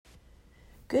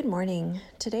Good morning.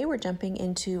 Today we're jumping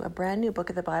into a brand new book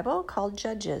of the Bible called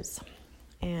Judges.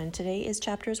 And today is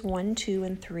chapters 1, 2,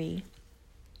 and 3.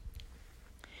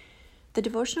 The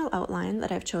devotional outline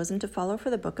that I've chosen to follow for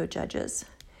the book of Judges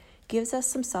gives us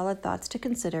some solid thoughts to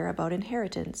consider about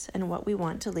inheritance and what we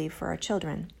want to leave for our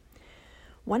children.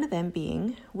 One of them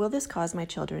being, will this cause my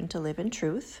children to live in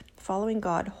truth, following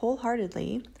God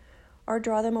wholeheartedly, or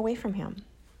draw them away from Him?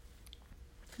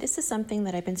 This is something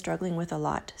that I've been struggling with a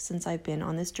lot since I've been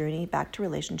on this journey back to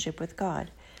relationship with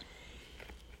God.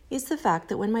 It's the fact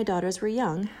that when my daughters were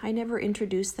young, I never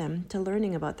introduced them to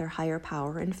learning about their higher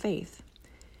power and faith.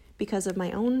 Because of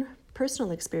my own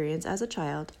personal experience as a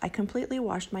child, I completely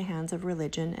washed my hands of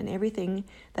religion and everything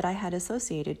that I had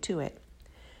associated to it,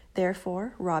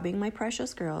 therefore robbing my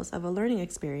precious girls of a learning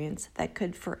experience that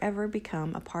could forever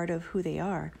become a part of who they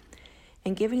are,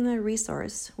 and giving them a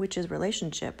resource, which is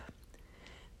relationship,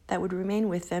 that would remain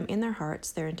with them in their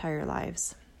hearts their entire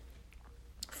lives.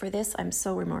 For this, I'm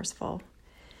so remorseful.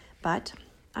 But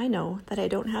I know that I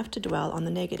don't have to dwell on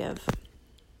the negative.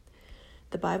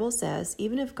 The Bible says,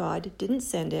 even if God didn't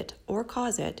send it or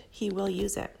cause it, He will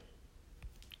use it.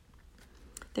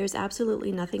 There's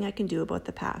absolutely nothing I can do about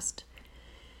the past.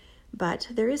 But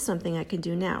there is something I can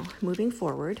do now, moving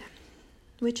forward,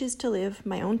 which is to live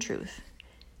my own truth,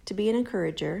 to be an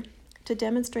encourager, to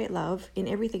demonstrate love in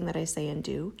everything that I say and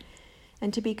do,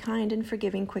 and to be kind and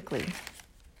forgiving quickly,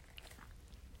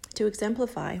 to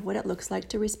exemplify what it looks like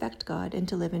to respect God and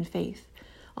to live in faith,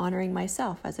 honoring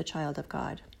myself as a child of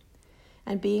God,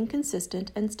 and being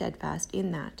consistent and steadfast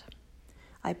in that.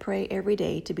 I pray every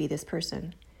day to be this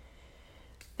person,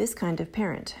 this kind of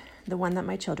parent, the one that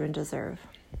my children deserve.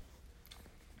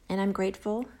 And I'm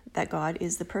grateful that God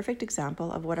is the perfect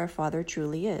example of what our Father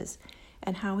truly is,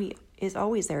 and how He is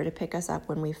always there to pick us up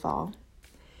when we fall.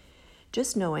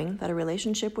 Just knowing that a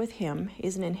relationship with Him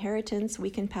is an inheritance we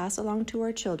can pass along to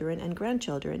our children and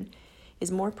grandchildren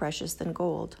is more precious than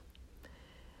gold.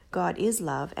 God is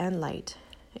love and light,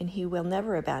 and He will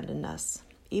never abandon us,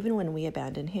 even when we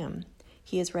abandon Him.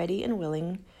 He is ready and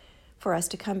willing for us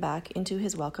to come back into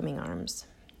His welcoming arms.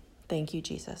 Thank you,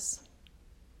 Jesus.